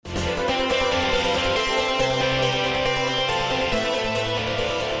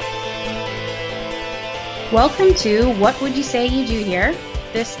Welcome to What Would You Say You Do Here?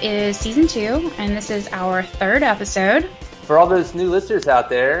 This is season 2, and this is our 3rd episode. For all those new listeners out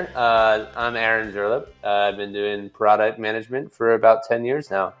there, I'm Aaron Zerlip. I've been doing product management for about 10 years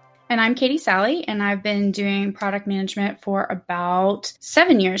now. And I'm Katie Sally, and I've been doing product management for about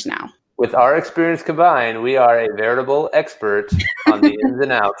 7 years now. With our experience combined, we are a veritable expert on the ins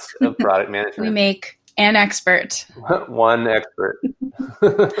and outs of product management. We make an expert. One expert.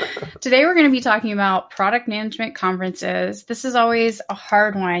 Today we're going to be talking about product management conferences. This is always a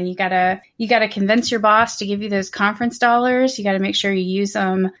hard one. You gotta convince your boss to give you those conference dollars. You got to make sure you use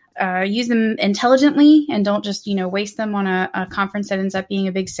them intelligently and don't just waste them on a conference that ends up being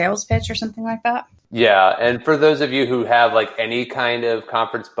a big sales pitch or something like that. Yeah, and for those of you who have any kind of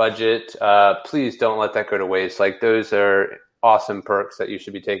conference budget, please don't let that go to waste. Those are awesome perks that you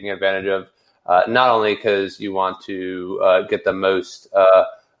should be taking advantage of. Not only because you want to get the most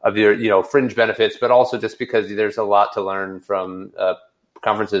of your fringe benefits, but also just because there's a lot to learn from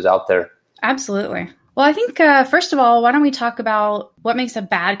conferences out there. Absolutely. Well, I think first of all, why don't we talk about what makes a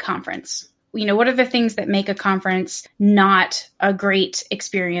bad conference? What are the things that make a conference not a great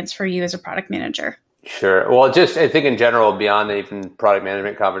experience for you as a product manager? Sure. Well, I think in general, beyond even product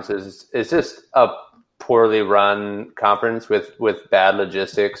management conferences, it's just a poorly run conference with bad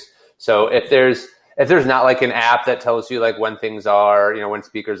logistics. So if there's not an app that tells you when things are, when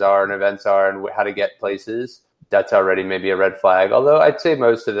speakers are and events are and how to get places, that's already maybe a red flag. Although I'd say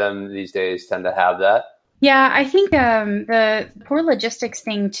most of them these days tend to have that. Yeah, I think the poor logistics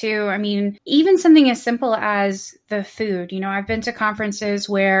thing too. I mean, even something as simple as the food. I've been to conferences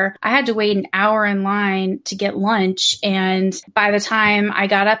where I had to wait an hour in line to get lunch. And by the time I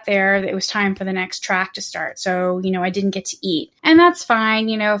got up there, it was time for the next track to start. So, I didn't get to eat. And that's fine,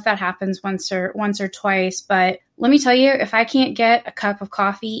 if that happens once or twice. But let me tell you, if I can't get a cup of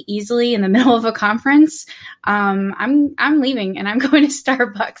coffee easily in the middle of a conference, I'm leaving and I'm going to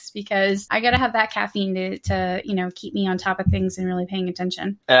Starbucks because I got to have that caffeine to keep me on top of things and really paying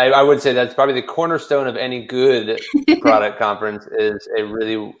attention. And I would say that's probably the cornerstone of any good product conference is a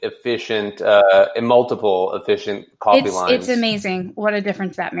really efficient, multiple efficient coffee lines. It's amazing what a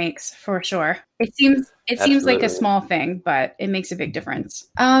difference that makes for sure. It seems like a small thing, but it makes a big difference.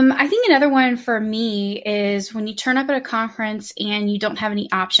 I think another one for me is when you turn up at a conference and you don't have any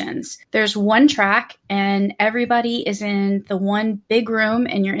options. There's one track and everybody is in the one big room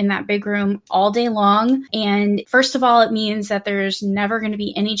and you're in that big room all day long. And first of all, it means that there's never going to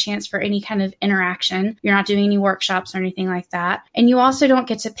be any chance for any kind of interaction. You're not doing any workshops or anything like that. And you also don't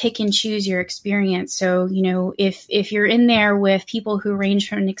get to pick and choose your experience. So, if you're in there with people who range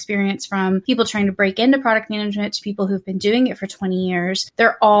from an experience from people trying to break into product management to people who've been doing it for 20 years,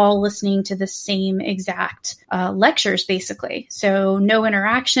 they're all listening to the same exact lectures, basically. So no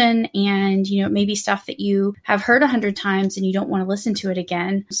interaction and, maybe stuff that you have heard 100 times and you don't want to listen to it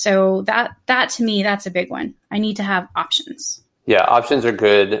again. So that to me, that's a big one. I need to have options. Yeah, options are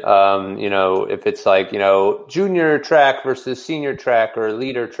good. If it's junior track versus senior track or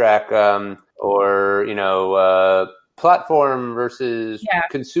leader track, platform versus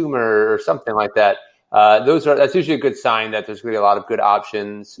consumer or something like that. That's usually a good sign that there's going to be a lot of good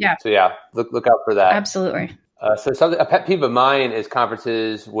options. Yeah. So look out for that. Absolutely. A pet peeve of mine is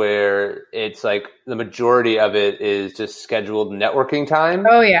conferences where it's the majority of it is just scheduled networking time.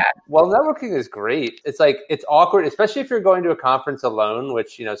 Oh yeah. Well, networking is great. It's awkward, especially if you're going to a conference alone,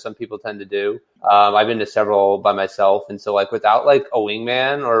 which, some people tend to do. I've been to several by myself. And so without a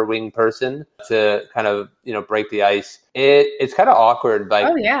wingman or a wing person to kind of, break the ice, it's kind of awkward.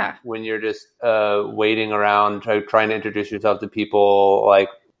 Oh yeah. When you're just waiting around, trying to introduce yourself to people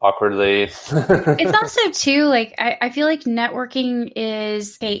awkwardly. It's also too, I feel like networking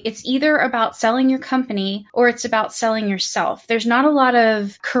is, it's either about selling your company or it's about selling yourself. There's not a lot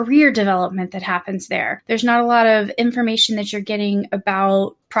of career development that happens there. There's not a lot of information that you're getting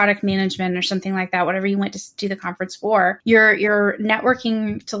about product management or something like that, whatever you went to do the conference for. You're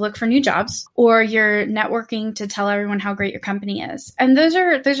networking to look for new jobs, or you're networking to tell everyone how great your company is. And those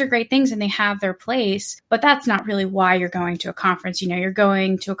are great things and they have their place, but that's not really why you're going to a conference. You're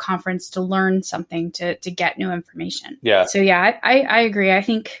going to a conference to learn something, to get new information. Yeah. So yeah, I agree. I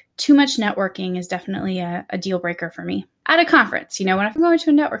think too much networking is definitely a deal breaker for me. At a conference, when I'm going to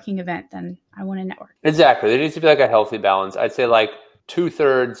a networking event, then I want to network. Exactly. There needs to be a healthy balance. I'd say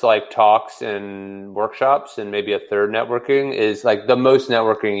 2/3 talks and workshops and maybe a third networking is the most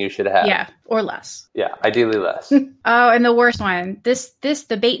networking you should have. Yeah, or less. Yeah, ideally less. Oh, and the worst one,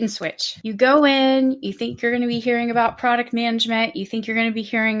 the bait and switch. You go in, you think you're going to be hearing about product management. You think you're going to be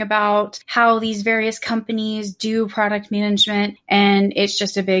hearing about how these various companies do product management, and it's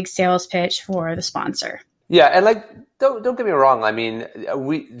just a big sales pitch for the sponsor. Yeah, and like don't get me wrong. I mean,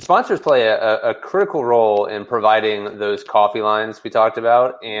 sponsors play a critical role in providing those coffee lines we talked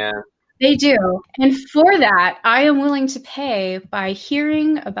about, and they do. And for that, I am willing to pay by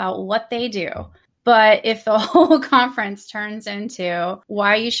hearing about what they do. But if the whole conference turns into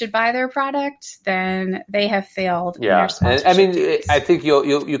why you should buy their product, then they have failed. Yeah, in their sponsorship I mean, duties. I think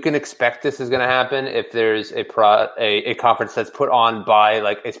you can expect this is going to happen if there's a conference that's put on by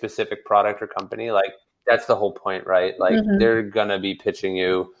like a specific product or company. Like that's the whole point, right? Like they're going to be pitching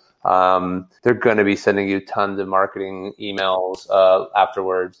you. They're going to be sending you tons of marketing emails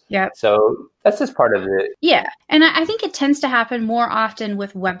afterwards. Yeah. So that's just part of it. Yeah. And I think it tends to happen more often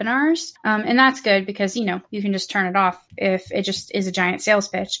with webinars. And that's good because, you can just turn it off if it just is a giant sales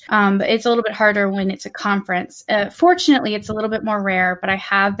pitch. But it's a little bit harder when it's a conference. Fortunately, it's a little bit more rare, but I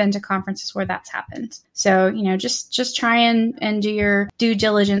have been to conferences where that's happened. So, just try and do your due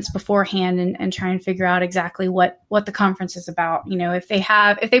diligence beforehand and try and figure out exactly what the conference is about.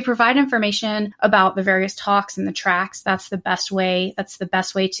 If they provide information about the various talks and the tracks, that's the best way. That's the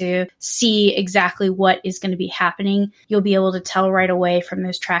best way to see exactly what is going to be happening. You'll be able to tell right away from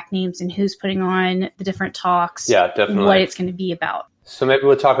those track names and who's putting on the different talks. Yeah, definitely. What it's going to be about. So maybe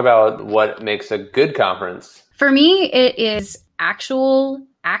we'll talk about what makes a good conference. For me, it is actual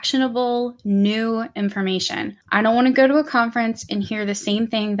actionable new information. I don't want to go to a conference and hear the same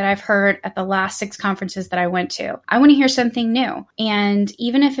thing that I've heard at the last 6 conferences that I went to. I want to hear something new. And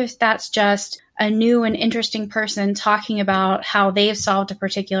even if that's just a new and interesting person talking about how they've solved a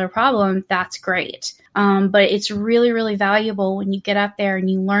particular problem, that's great. But it's really, really valuable when you get up there and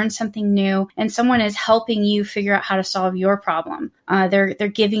you learn something new and someone is helping you figure out how to solve your problem. They're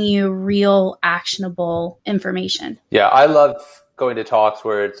giving you real actionable information. Yeah, I love going to talks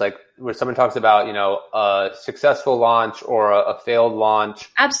where someone talks about, a successful launch or a failed launch.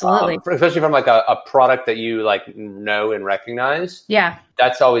 Absolutely. Especially from like a product that you like know and recognize. Yeah.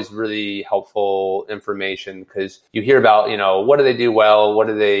 That's always really helpful information because you hear about, what do they do well? What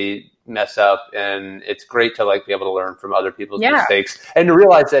do they mess up? And it's great to like be able to learn from other people's mistakes and to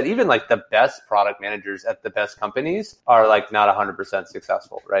realize that even like the best product managers at the best companies are like not 100%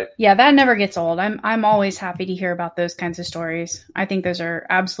 successful, right? Yeah, that never gets old. I'm always happy to hear about those kinds of stories. I think those are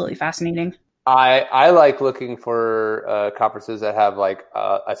absolutely fascinating. I like looking for conferences that have like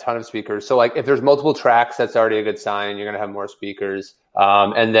a ton of speakers. So like if there's multiple tracks, that's already a good sign. You're going to have more speakers.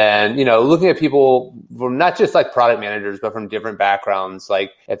 And then, looking at people from not just like product managers, but from different backgrounds.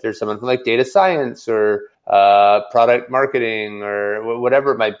 Like if there's someone from like data science or product marketing or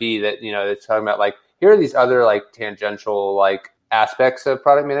whatever it might be that, that's talking about like, here are these other like tangential like aspects of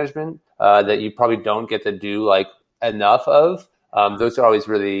product management that you probably don't get to do like enough of. Those are always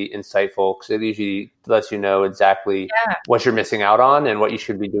really insightful because it usually lets you know exactly what you're missing out on and what you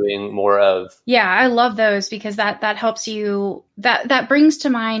should be doing more of. Yeah, I love those because that helps you, that brings to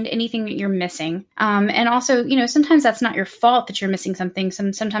mind anything that you're missing. And also, sometimes that's not your fault that you're missing something.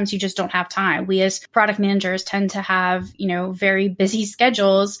 Sometimes you just don't have time. We as product managers tend to have, very busy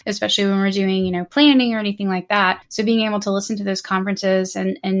schedules, especially when we're doing, planning or anything like that. So being able to listen to those conferences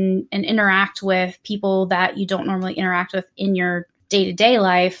and interact with people that you don't normally interact with in your day-to-day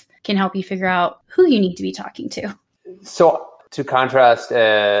life can help you figure out who you need to be talking to. So to contrast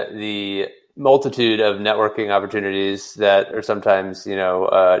the multitude of networking opportunities that are sometimes,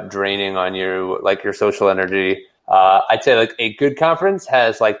 draining on you, like your social energy, I'd say like a good conference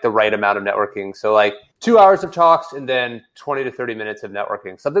has like the right amount of networking. So like 2 hours of talks and then 20 to 30 minutes of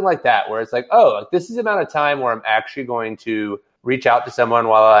networking, something like that, where it's like, oh, this is the amount of time where I'm actually going to reach out to someone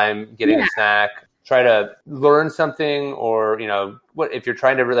while I'm getting a snack, try to learn something, or, what if you're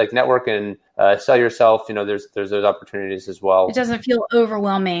trying to really like network and sell yourself, there's those opportunities as well. It doesn't feel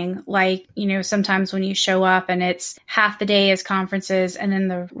overwhelming. Like, sometimes when you show up and it's half the day is conferences and then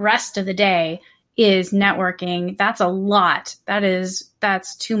the rest of the day is networking. That's a lot.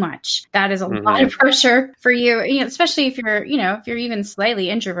 That's too much. That is a lot of pressure for you, especially if you're, if you're even slightly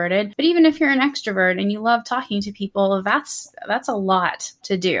introverted, but even if you're an extrovert and you love talking to people, that's a lot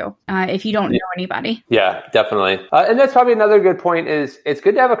to do if you don't know anybody. Yeah, definitely. And that's probably another good point is it's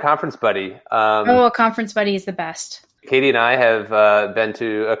good to have a conference buddy. A conference buddy is the best. Katie and I have been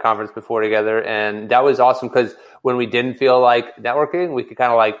to a conference before together, and that was awesome because when we didn't feel like networking, we could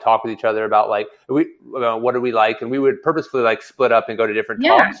kind of like talk with each other about like what do we like, and we would purposefully like split up and go to different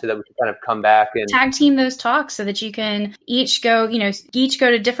talks so that we could kind of come back and tag team those talks so that you can each go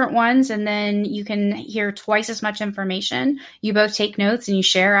to different ones, and then you can hear twice as much information. You both take notes and you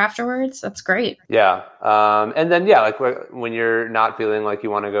share afterwards. That's great. Yeah, and then like when you're not feeling like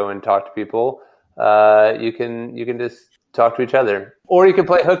you want to go and talk to people, you can just talk to each other, or you can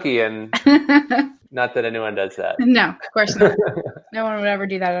play hooky and Not that anyone does that. No, of course not. No one would ever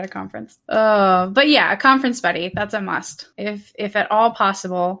do that at a conference. But yeah, a conference buddy, that's a must. If at all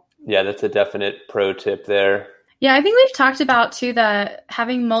possible. Yeah, that's a definite pro tip there. Yeah, I think we've talked about too that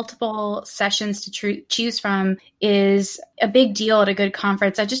having multiple sessions to choose from is a big deal at a good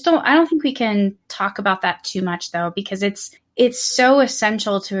conference. I don't think we can talk about that too much though, because it's so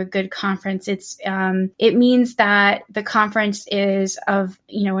essential to a good conference. It means that the conference is of,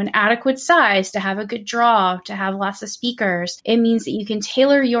 an adequate size to have a good draw, to have lots of speakers. It means that you can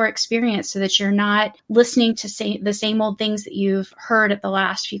tailor your experience so that you're not listening to the same old things that you've heard at the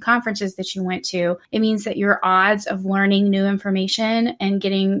last few conferences that you went to. It means that your odds of learning new information and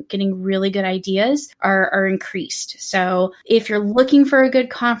getting really good ideas are increased. So if you're looking for a good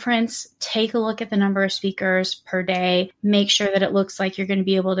conference, take a look at the number of speakers per day. Make sure that it looks like you're going to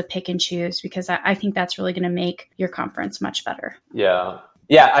be able to pick and choose, because I think that's really going to make your conference much better. Yeah.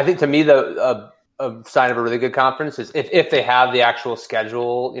 I think to me, a sign of a really good conference is if they have the actual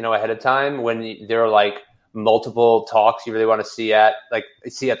schedule, ahead of time, when there are like multiple talks you really want to see at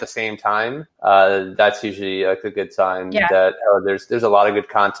the same time. That's usually like a good sign that there's a lot of good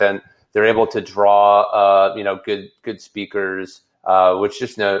content. They're able to draw, good speakers, which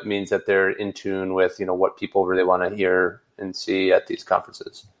just means that they're in tune with, what people really want to hear and see at these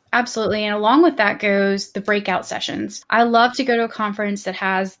conferences. Absolutely. And along with that goes the breakout sessions. I love to go to a conference that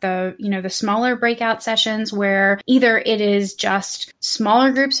has the smaller breakout sessions where either it is just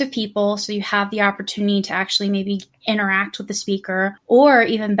smaller groups of people, so you have the opportunity to actually maybe interact with the speaker, or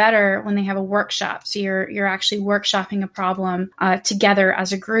even better, when they have a workshop. So you're actually workshopping a problem together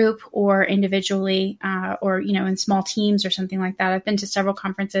as a group or individually, or in small teams or something like that. I've been to several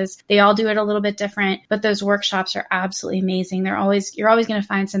conferences. They all do it a little bit different, but those workshops are absolutely amazing. You're always going to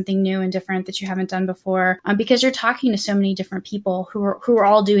find something new and different that you haven't done before, because you're talking to so many different people who are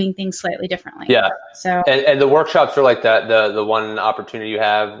all doing things slightly differently. Yeah. So and the workshops are like that. The one opportunity you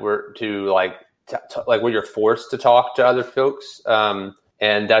have where where you're forced to talk to other folks, and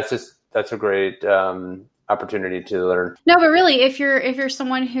that's a great opportunity to learn. No, but really, if you're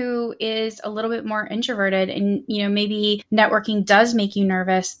someone who is a little bit more introverted and maybe networking does make you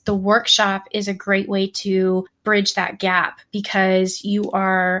nervous, the workshop is a great way to bridge that gap, because you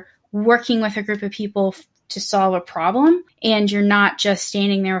are working with a group of people to solve a problem, and you're not just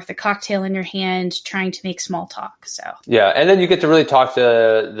standing there with a cocktail in your hand trying to make small talk. So yeah, and then you get to really talk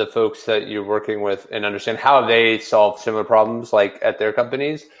to the folks that you're working with and understand how they solve similar problems like at their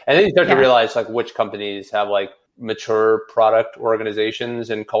companies, and then you start to realize like which companies have like mature product organizations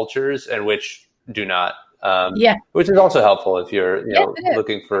and cultures and which do not. Which is also helpful if you're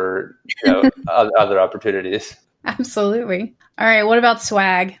looking for other opportunities. Absolutely. All right, what about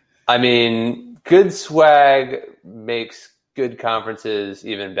swag? I mean, good swag makes good conferences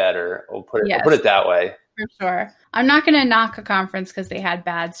even better. We'll put it that way. For sure. I'm not going to knock a conference because they had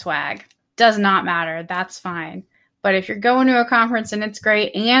bad swag. Does not matter. That's fine. But if you're going to a conference and it's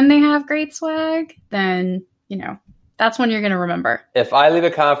great and they have great swag, then, that's when you're going to remember. If I leave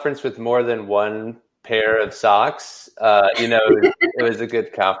a conference with more than one pair of socks, it was a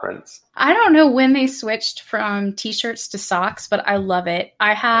good conference. I don't know when they switched from t-shirts to socks, but I love it.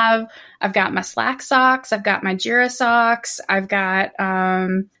 I've got my Slack socks. I've got my Jira socks. I've got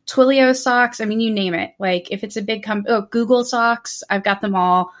Twilio socks. I mean, you name it. Like if it's a big Google socks, I've got them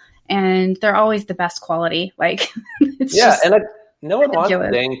all, and they're always the best quality. Like no one wants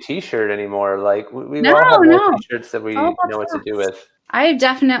a dang t-shirt anymore. Like we all have more t-shirts that we know what to do with. I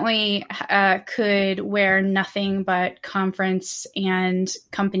definitely could wear nothing but conference and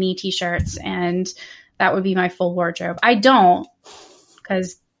company t-shirts, and that would be my full wardrobe. I don't,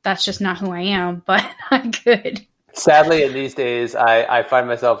 because that's just not who I am, but I could. Sadly, in these days, I find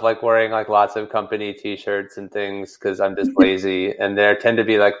myself like wearing like lots of company t-shirts and things because I'm just lazy, and they tend to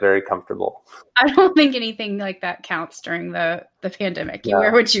be like very comfortable. I don't think anything like that counts during the pandemic. You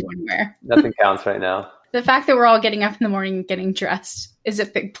wear what you want to wear. Nothing counts right now. The fact that we're all getting up in the morning and getting dressed is a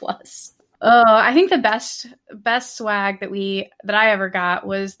big plus. I think the best swag that I ever got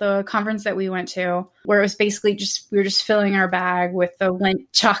was the conference that we went to, where it was basically we were just filling our bag with the Lindt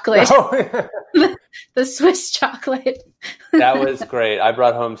chocolate, the Swiss chocolate. That was great. I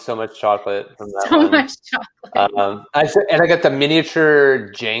brought home so much chocolate from that. So much chocolate. I got the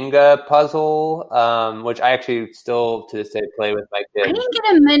miniature Jenga puzzle, which I actually still to this day play with my kids. I didn't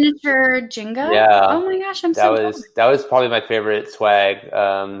get a miniature Jenga. Yeah. Oh my gosh, that was probably my favorite swag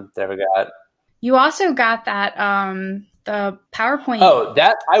that I ever got. You also got that the PowerPoint. Oh,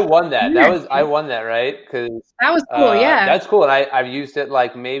 I won that. I won that, right? Because that was cool. Yeah, that's cool. And I've used it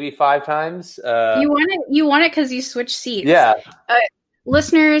like maybe 5 times. You won it because you switched seats. Yeah.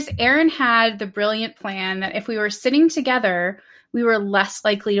 listeners, Aaron had the brilliant plan that if we were sitting together, we were less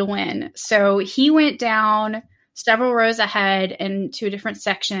likely to win. So he went down several rows ahead and to a different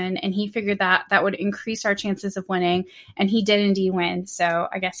section, and he figured that that would increase our chances of winning, and he did indeed win. So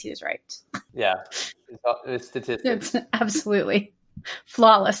I guess he was right. Yeah, it's statistics. It's absolutely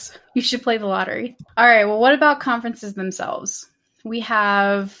flawless. You should play the lottery. All right, well, what about conferences themselves? We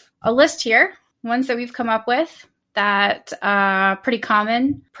have a list here, ones that we've come up with that are pretty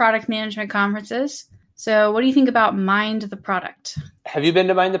common product management conferences. So what do you think about Mind the Product? Have you been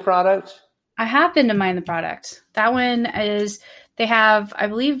to Mind the Product? I have been to Mind the Product. That one is, they have, I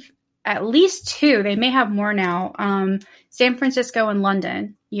believe, at least two. They may have more now. San Francisco and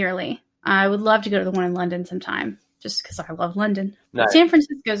London yearly. I would love to go to the one in London sometime, just because I love London. Nice. San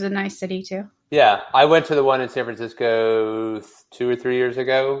Francisco is a nice city too. Yeah, I went to the one in San Francisco 2 or 3 years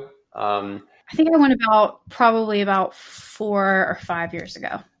ago. I think I went probably about 4 or 5 years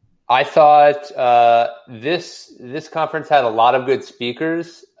ago. I thought this conference had a lot of good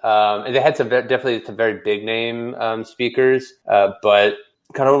speakers. And they had definitely some very big name speakers, but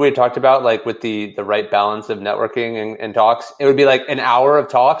kind of what we talked about, like with the right balance of networking and talks, it would be like an hour of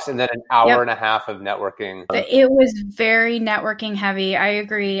talks and then an hour and a half of networking. It was very networking heavy. I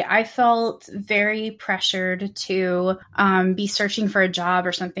agree. I felt very pressured to be searching for a job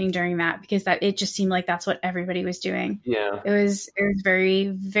or something during that, because it just seemed like that's what everybody was doing. Yeah, it was very,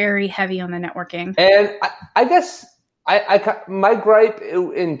 very heavy on the networking. And I guess my gripe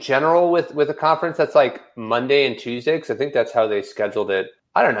in general with a conference that's like Monday and Tuesday, because I think that's how they scheduled it.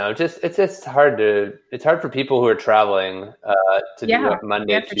 I don't know. It's hard for people who are traveling to do it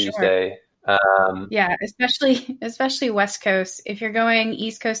Monday, Tuesday. Sure. Yeah, especially West Coast. If you're going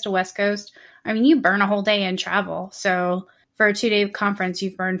East Coast to West Coast, I mean, you burn a whole day in travel. So for a 2-day conference,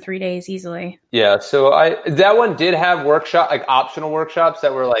 you've burned 3 days easily. Yeah. So that one did have optional workshops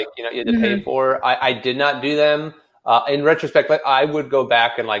that were like, you had to pay for. I did not do them. In retrospect, like I would go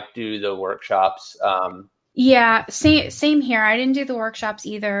back and like do the workshops. Yeah, same here. I didn't do the workshops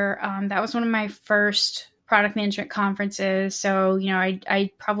either. That was one of my first product management conferences. So,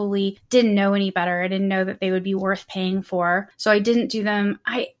 I probably didn't know any better. I didn't know that they would be worth paying for. So I didn't do them.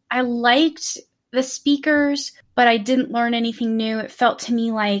 I liked the speakers, but I didn't learn anything new. It felt to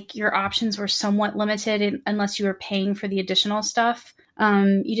me like your options were somewhat limited unless you were paying for the additional stuff.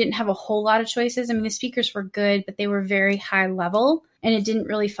 You didn't have a whole lot of choices. I mean, the speakers were good, but they were very high level, and it didn't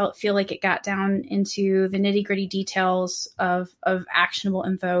really feel like it got down into the nitty gritty details of actionable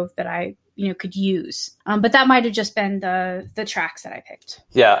info that I could use. But that might have just been the tracks that I picked.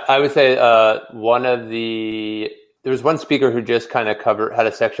 Yeah, I would say there was one speaker who just kind of had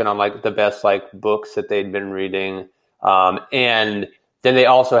a section on like the best like books that they'd been reading, and then they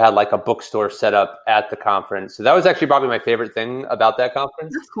also had like a bookstore set up at the conference. So that was actually probably my favorite thing about that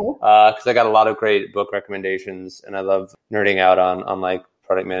conference. That's cool. Because I got a lot of great book recommendations, and I love nerding out on like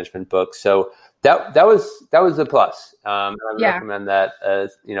product management books. So that was a plus. I would recommend that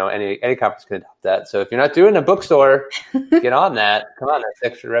as any conference can adopt that. So if you're not doing a bookstore, get on that. Come on, that's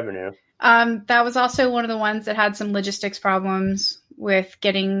extra revenue. That was also one of the ones that had some logistics problems with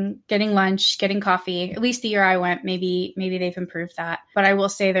getting lunch, getting coffee. At least the year I went, maybe they've improved that. But I will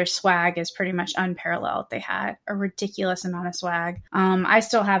say their swag is pretty much unparalleled. They had a ridiculous amount of swag. I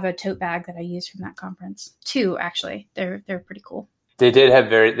still have a tote bag that I used from that conference. 2, actually. They're pretty cool. They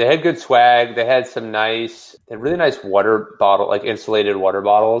had good swag. They had really nice water bottle, like insulated water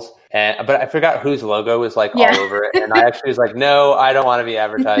bottles. But I forgot whose logo was like all over it. And I actually was like, no, I don't want to be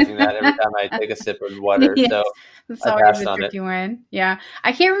advertising that every time I take a sip of water. Yes, so that's always a tricky one. Yeah.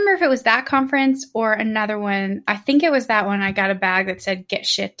 I can't remember if it was that conference or another one. I think it was that one. I got a bag that said "Get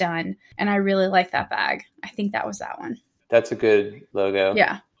Shit Done," and I really like that bag. I think that was that one. That's a good logo.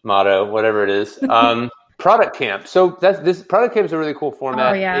 Yeah. Motto, whatever it is. Product Camp. So this Product Camp is a really cool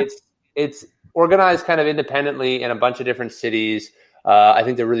format. Oh, yeah. It's organized kind of independently in a bunch of different cities. I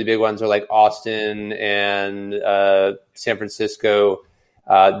think the really big ones are like Austin and San Francisco.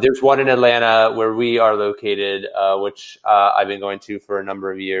 There's one in Atlanta where we are located, which I've been going to for a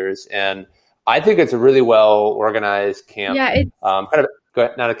number of years. And I think it's a really well organized camp. Yeah, it's Go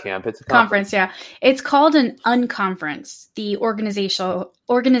ahead, not a camp. It's a conference. Yeah, it's called an unconference, the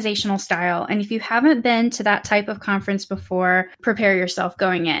organizational style. And if you haven't been to that type of conference before, prepare yourself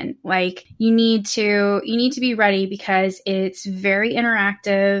going in. Like you need to be ready because it's very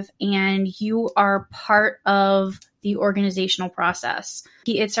interactive and you are part of the organizational process.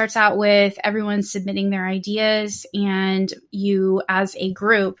 It starts out with everyone submitting their ideas and you as a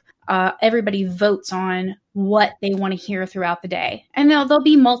group everybody votes on what they want to hear throughout the day. And there'll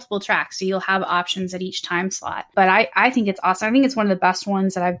be multiple tracks, so you'll have options at each time slot. But I think it's awesome. I think it's one of the best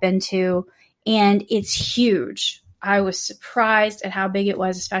ones that I've been to, and it's huge. I was surprised at how big it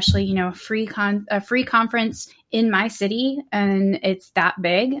was, especially, a free conference in my city, and it's that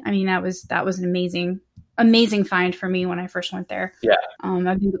big. I mean, that was an amazing find for me when I first went there. Yeah.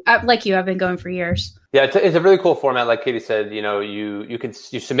 I've been going for years. Yeah, it's a really cool format. Like Katie said,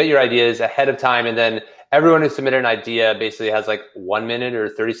 you submit your ideas ahead of time, and then everyone who submitted an idea basically has like 1 minute or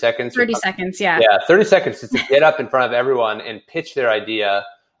 30 seconds. 30 seconds, yeah. Yeah, 30 seconds just to get up in front of everyone and pitch their idea.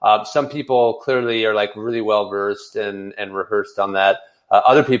 Some people clearly are like really well versed and rehearsed on that.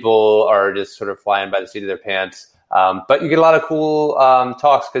 Other people are just sort of flying by the seat of their pants. But you get a lot of cool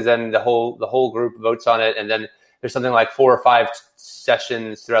talks, because then the whole group votes on it, and then there's something like 4 or 5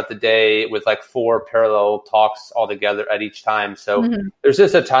 sessions throughout the day with like 4 parallel talks all together at each time. So there's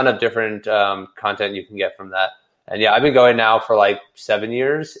just a ton of different content you can get from that. And yeah, I've been going now for like 7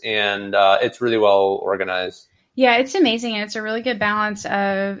 years, and it's really well organized. Yeah, it's amazing. And it's a really good balance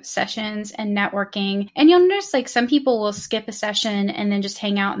of sessions and networking. And you'll notice like some people will skip a session and then just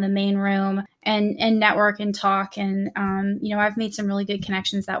hang out in the main room and network and talk. And, I've made some really good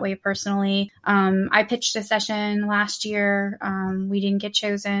connections that way personally. I pitched a session last year. We didn't get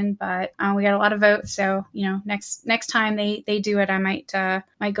chosen, but we got a lot of votes. So, next time they do it, I might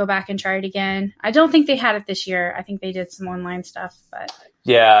go back and try it again. I don't think they had it this year. I think they did some online stuff, but...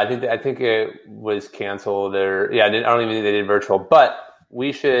 Yeah, I think it was canceled. I don't even think they did virtual, but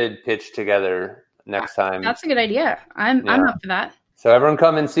we should pitch together next time. That's a good idea. I'm up for that. So everyone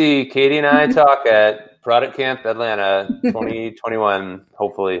come and see Katie and I talk at Product Camp Atlanta 2021,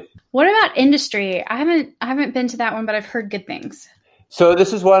 hopefully. What about industry? I haven't been to that one, but I've heard good things. So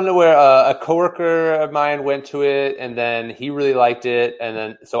this is one where a coworker of mine went to it, and then he really liked it, and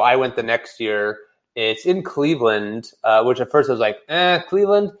then so I went the next year. It's in Cleveland, which at first I was like,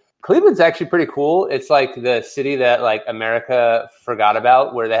 Cleveland? Cleveland's actually pretty cool. It's like the city that like America forgot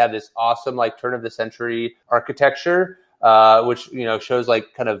about, where they have this awesome like turn of the century architecture, which, shows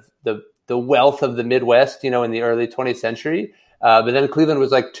like kind of the wealth of the Midwest, in the early 20th century. But then Cleveland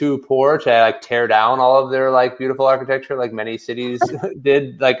was like too poor to like tear down all of their like beautiful architecture, like many cities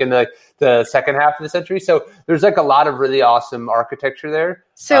did like in the second half of the century. So there's like a lot of really awesome architecture there.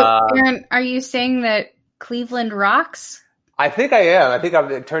 So Aaron, are you saying that Cleveland rocks? I think I am. I think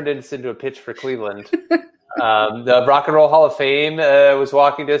I've turned this into a pitch for Cleveland. The Rock and Roll Hall of Fame was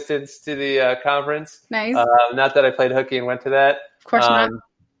walking distance to the conference. Nice. Not that I played hooky and went to that. Of course not.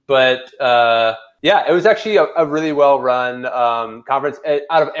 But yeah, it was actually a really well-run conference.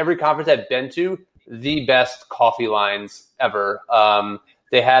 Out of every conference I've been to, the best coffee lines ever.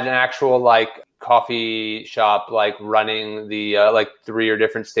 They had an actual like coffee shop like running the like 3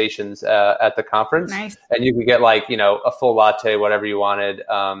 different stations at the conference. Nice. And you could get like, a full latte, whatever you wanted.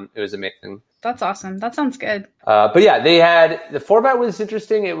 It was amazing. That's awesome. That sounds good. But yeah, the format was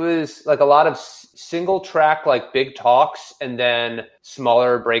interesting. It was like a lot of single track, like big talks, and then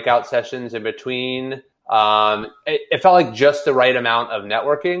smaller breakout sessions in between. It felt like just the right amount of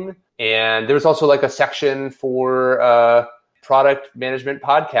networking. And there was also like a section for product management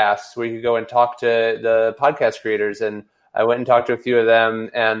podcasts where you could go and talk to the podcast creators. And I went and talked to a few of them.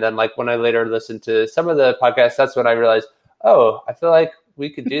 And then like when I later listened to some of the podcasts, that's when I realized, I feel like we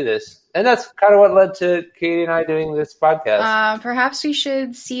could do this. And that's kind of what led to Katie and I doing this podcast. Perhaps we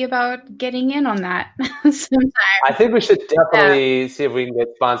should see about getting in on that sometime. I think we should definitely see if we can get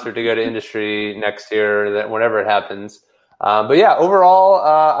sponsored to go to industry next year, whenever it happens. But yeah,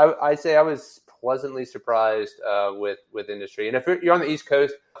 overall, I'd say I was pleasantly surprised with industry. And if you're on the East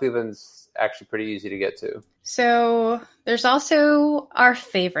Coast, Cleveland's actually pretty easy to get to. So there's also our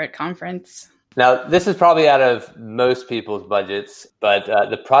favorite conference. Now, this is probably out of most people's budgets, but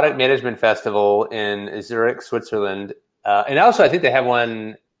the Product Management Festival in Zurich, Switzerland, and also I think they have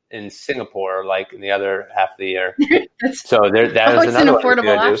one in Singapore, like in the other half of the year. So that is another an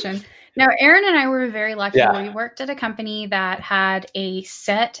affordable option. Do. Now, Aaron and I were very lucky. Yeah. We worked at a company that had a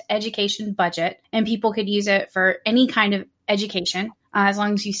set education budget, and people could use it for any kind of education. As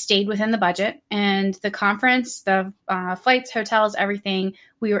long as you stayed within the budget. And the conference, the flights, hotels, everything,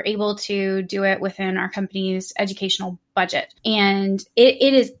 we were able to do it within our company's educational budget. And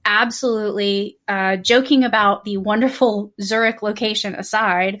it is absolutely, joking about the wonderful Zurich location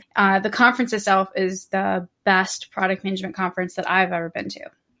aside, the conference itself is the best product management conference that I've ever been to.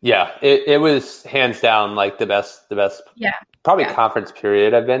 Yeah, it was hands down like the best conference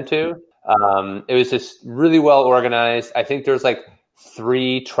period I've been to. It was just really well organized. I think there's like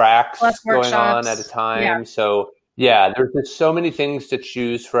 3 tracks going on at a time. Yeah. So Yeah, there's just so many things to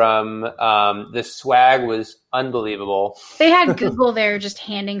choose from. The swag was unbelievable. They had Google there just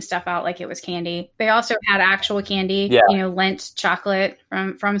handing stuff out like it was candy. They also had actual candy, Yeah. Lindt chocolate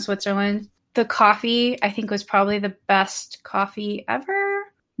from Switzerland. The coffee, I think, was probably the best coffee ever.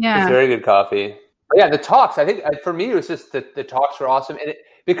 Yeah. It's very good coffee. But yeah, the talks, I think for me, it was just the talks were awesome. And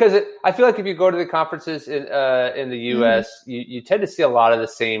I feel like if you go to the conferences in the US, you tend to see a lot of the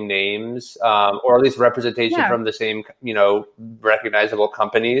same names, or at least representation from the same, recognizable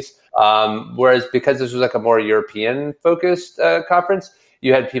companies. Whereas because this was like a more European focused conference,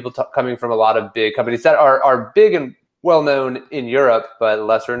 you had people coming from a lot of big companies that are big and well known in Europe, but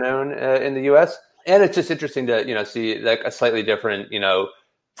lesser known in the US. And it's just interesting to, see like a slightly different,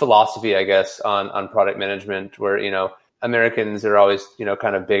 philosophy, I guess, on product management, where, Americans are always,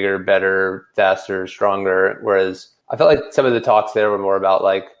 kind of bigger, better, faster, stronger. Whereas I felt like some of the talks there were more about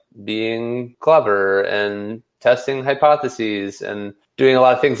like being clever and testing hypotheses and doing a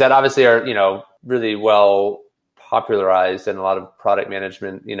lot of things that obviously are, really well popularized in a lot of product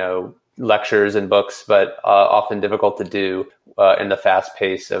management, lectures and books, but often difficult to do in the fast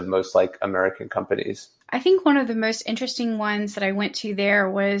pace of most like American companies. I think one of the most interesting ones that I went to there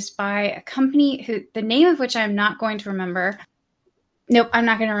was by a company the name of which I'm not going to remember. Nope, I'm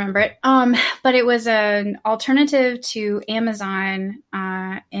not going to remember it. But it was an alternative to Amazon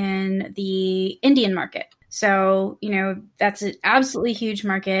in the Indian market. So, that's an absolutely huge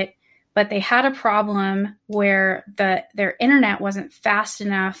market. But they had a problem where their internet wasn't fast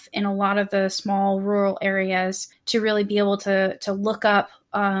enough in a lot of the small rural areas to really be able to look up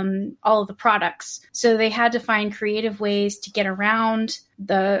all of the products. So they had to find creative ways to get around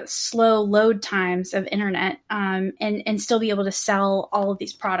the slow load times of internet and still be able to sell all of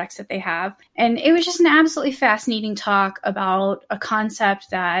these products that they have. And it was just an absolutely fascinating talk about a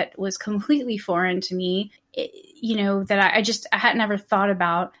concept that was completely foreign to me. That I had never thought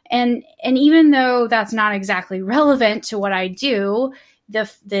about. And even though that's not exactly relevant to what I do,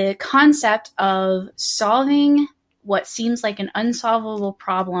 the concept of solving what seems like an unsolvable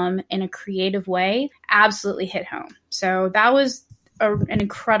problem in a creative way absolutely hit home. So that was an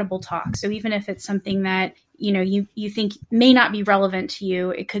incredible talk. So even if it's something that, you think may not be relevant to you,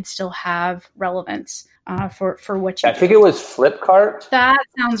 it could still have relevance for what you do. I think it was Flipkart. That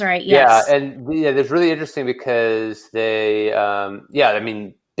sounds right. Yes. Yeah. And it's really interesting because they,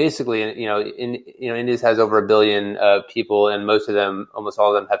 basically, India has over 1 billion people, and almost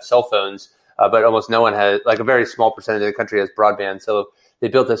all of them have cell phones, but almost no one has, like a very small percentage of the country has broadband. So they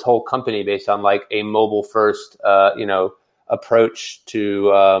built this whole company based on like a mobile first, approach to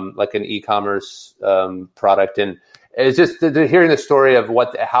like an e-commerce product. And it's just hearing the story of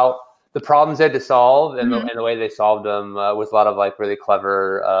how the problems they had to solve and the way they solved them with a lot of like really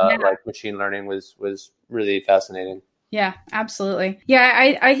clever like machine learning was really fascinating. Yeah, absolutely.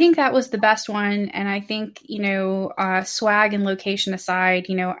 Yeah, I think that was the best one. And I think, swag and location aside,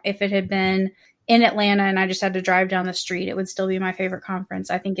 if it had been in Atlanta and I just had to drive down the street, it would still be my favorite conference.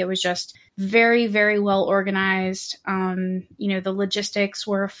 I think it was just very, very well organized. The logistics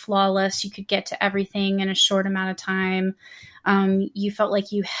were flawless. You could get to everything in a short amount of time. You felt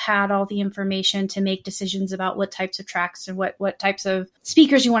like you had all the information to make decisions about what types of tracks and what types of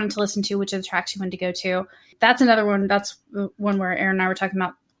speakers you wanted to listen to, which of the tracks you wanted to go to. That's another one. That's one where Aaron and I were talking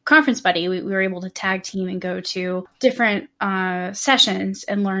about Conference Buddy. We were able to tag team and go to different sessions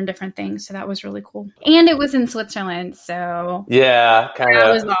and learn different things. So that was really cool. And it was in Switzerland. So yeah,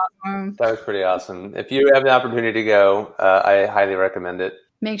 that was awesome. That was pretty awesome. If you have the opportunity to go, I highly recommend it.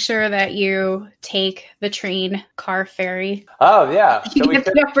 Make sure that you take the train car ferry. Oh, yeah. You get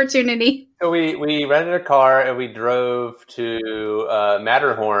the opportunity. So we rented a car and we drove to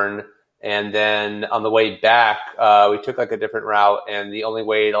Matterhorn. And then on the way back, we took like a different route. And the only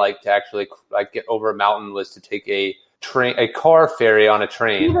way to actually get over a mountain was to take a car ferry on a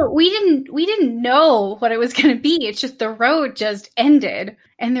train. We didn't know what it was going to be. It's just the road just ended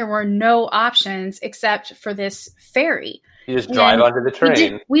and there were no options except for this ferry. You just drive onto the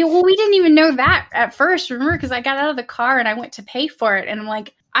train. We didn't even know that at first, remember? Because I got out of the car and I went to pay for it. And I'm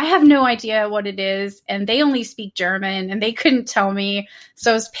like, I have no idea what it is. And they only speak German and they couldn't tell me.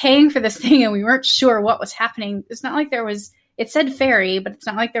 So I was paying for this thing and we weren't sure what was happening. It's not like it said ferry, but it's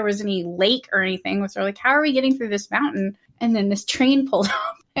not like there was any lake or anything. So we're like, how are we getting through this mountain? And then this train pulled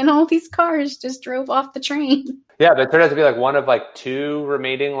up and all these cars just drove off the train. Yeah, but it turned out to be one of 2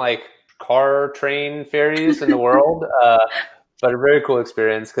 remaining car train ferries in the world, but a very cool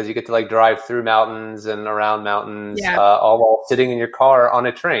experience because you get to drive through mountains and around mountains, all while sitting in your car on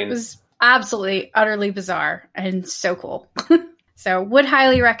a train. It was absolutely utterly bizarre and so cool. So would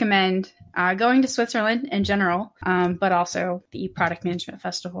highly recommend going to Switzerland in general, but also the Product Management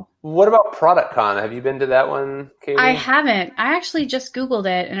Festival. What about ProductCon? Have you been to that one, Katie? I haven't. I actually just Googled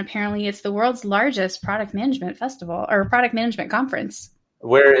it, and apparently it's the world's largest product management festival or product management conference.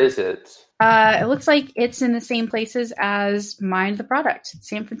 Where is it? It looks like it's in the same places as Mind the Product.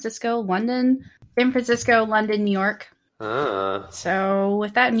 San Francisco, London, New York. So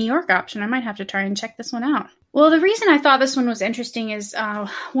with that New York option, I might have to try and check this one out. Well, the reason I thought this one was interesting is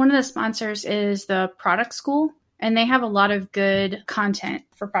one of the sponsors is the Product School, and they have a lot of good content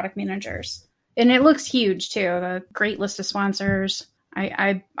for product managers. And it looks huge, too. A great list of sponsors.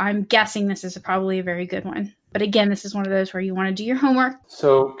 I'm guessing this is probably a very good one. But again, this is one of those where you want to do your homework.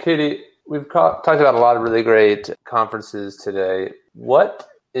 So, Katie, we've talked about a lot of really great conferences today. What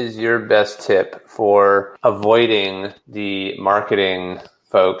is your best tip for avoiding the marketing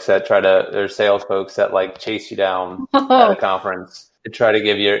folks that or sales folks that like chase you down at a conference to try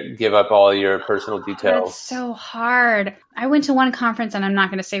to give up all your personal details? That's so hard. I went to one conference, and I'm not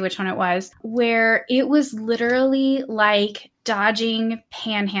going to say which one it was, where it was literally like dodging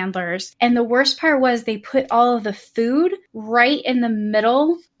panhandlers. And the worst part was they put all of the food right in the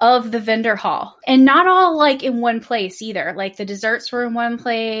middle of the vendor hall, and not all like in one place either. Like the desserts were in one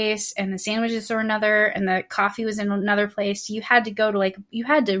place and the sandwiches were another and the coffee was in another place. So you had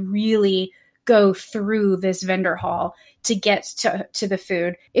to really go through this vendor hall to get to the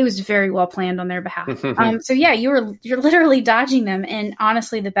food. It was very well planned on their behalf. So yeah, you're literally dodging them. And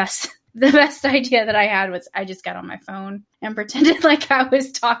honestly, the best idea that I had was I just got on my phone and pretended like I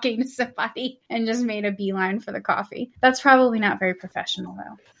was talking to somebody and just made a beeline for the coffee. That's probably not very professional,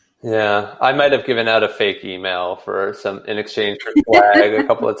 though. Yeah, I might have given out a fake email in exchange for swag a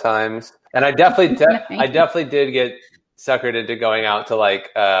couple of times, and I definitely did get suckered into going out to like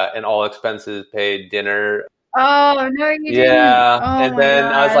an all expenses paid dinner. Oh no, you didn't. Yeah, oh, and then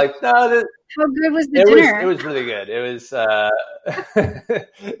I was like, no. How good was the dinner? It was really good. It was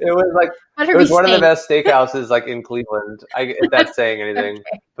it was one of the best steakhouses like in Cleveland. If that's saying anything,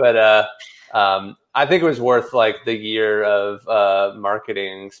 okay. But I think it was worth like the year of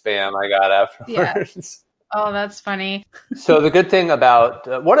marketing spam I got afterwards. Yeah. Oh, that's funny. So the good thing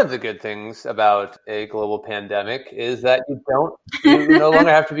about one of the good things about a global pandemic is that you no longer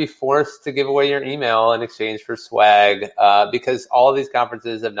have to be forced to give away your email in exchange for swag, because all of these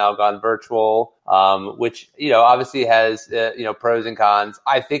conferences have now gone virtual, which obviously has pros and cons.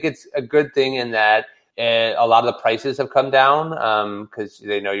 I think it's a good thing in that a lot of the prices have come down because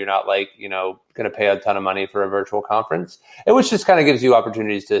they know you're not going to pay a ton of money for a virtual conference, which just kind of gives you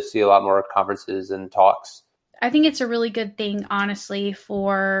opportunities to see a lot more conferences and talks. I think it's a really good thing, honestly,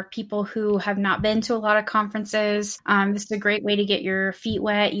 for people who have not been to a lot of conferences. This is a great way to get your feet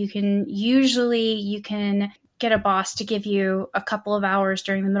wet. You can get a boss to give you a couple of hours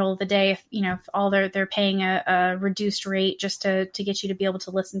during the middle of the day if all they're paying a reduced rate just to get you to be able to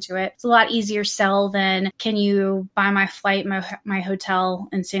listen to it. It's a lot easier sell than can you buy my flight, my hotel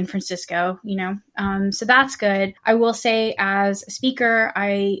in San Francisco, so that's good. I will say as a speaker,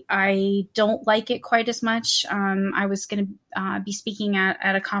 I don't like it quite as much. I was going to be speaking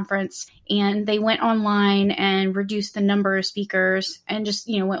at a conference, and they went online and reduced the number of speakers and just,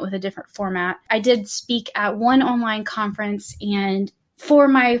 went with a different format. I did speak at one online conference, and for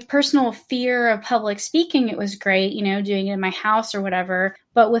my personal fear of public speaking, it was great, doing it in my house or whatever.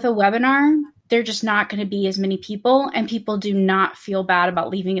 But with a webinar, they're just not going to be as many people, and people do not feel bad about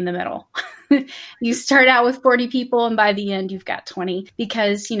leaving in the middle. You start out with 40 people, and by the end, you've got 20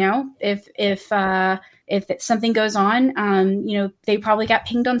 because, if something goes on, they probably got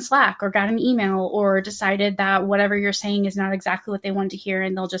pinged on Slack or got an email or decided that whatever you're saying is not exactly what they want to hear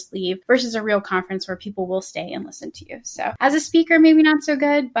and they'll just leave, versus a real conference where people will stay and listen to you. So as a speaker, maybe not so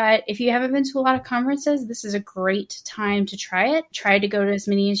good, but if you haven't been to a lot of conferences, this is a great time to try it. Try to go to as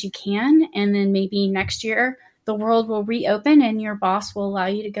many as you can. And then maybe next year, the world will reopen and your boss will allow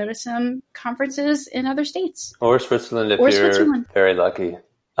you to go to some conferences in other states. Or Switzerland if you're very lucky.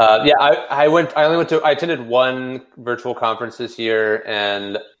 I attended one virtual conference this year,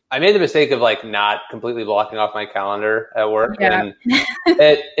 and I made the mistake of not completely blocking off my calendar at work. Yeah.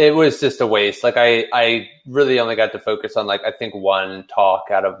 And it was just a waste. I really only got to focus on I think one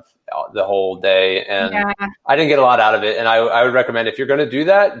talk out of the whole day, and I didn't get a lot out of it. And I would recommend, if you're going to do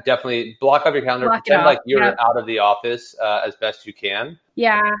that, definitely block up your calendar, pretend like you're out of the office as best you can.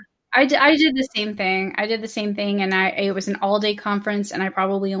 Yeah. I did the same thing. And it was an all-day conference, and I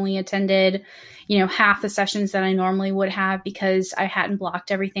probably only attended, half the sessions that I normally would have because I hadn't blocked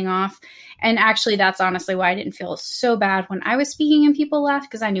everything off. And actually, that's honestly why I didn't feel so bad when I was speaking and people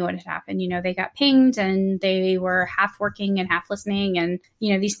left, because I knew what had happened. They got pinged and they were half working and half listening, and,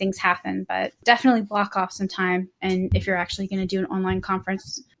 these things happen. But definitely block off some time. And if you're actually going to do an online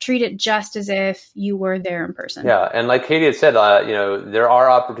conference, treat it just as if you were there in person. Yeah. And like Katie had said, there are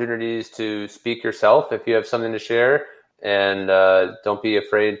opportunities to speak yourself if you have something to share. And don't be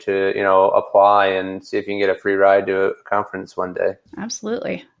afraid to, apply and see if you can get a free ride to a conference one day.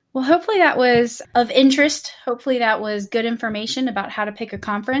 Absolutely. Well, hopefully that was of interest. Hopefully that was good information about how to pick a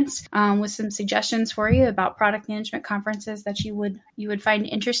conference, with some suggestions for you about product management conferences that you would find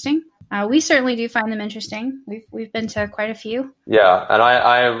interesting. We certainly do find them interesting. We've been to quite a few. Yeah, and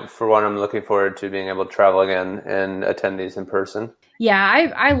I for one, I'm looking forward to being able to travel again and attend these in person.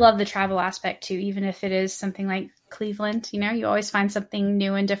 Yeah, I love the travel aspect too, even if it is something like Cleveland. You always find something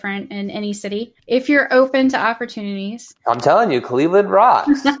new and different in any city if you're open to opportunities. I'm telling you, Cleveland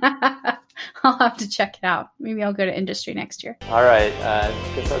rocks. I'll have to check it out. Maybe I'll go to industry next year. All right. I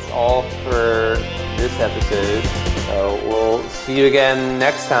guess that's all for this episode. So we'll see you again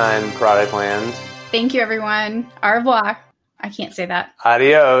next time, Product Land. Thank you, everyone. Au revoir. I can't say that.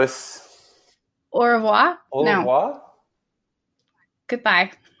 Adios. Au revoir? Au revoir? No.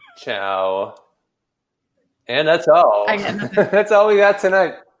 Goodbye. Ciao. And that's all. I got nothing. That's all we got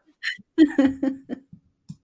tonight.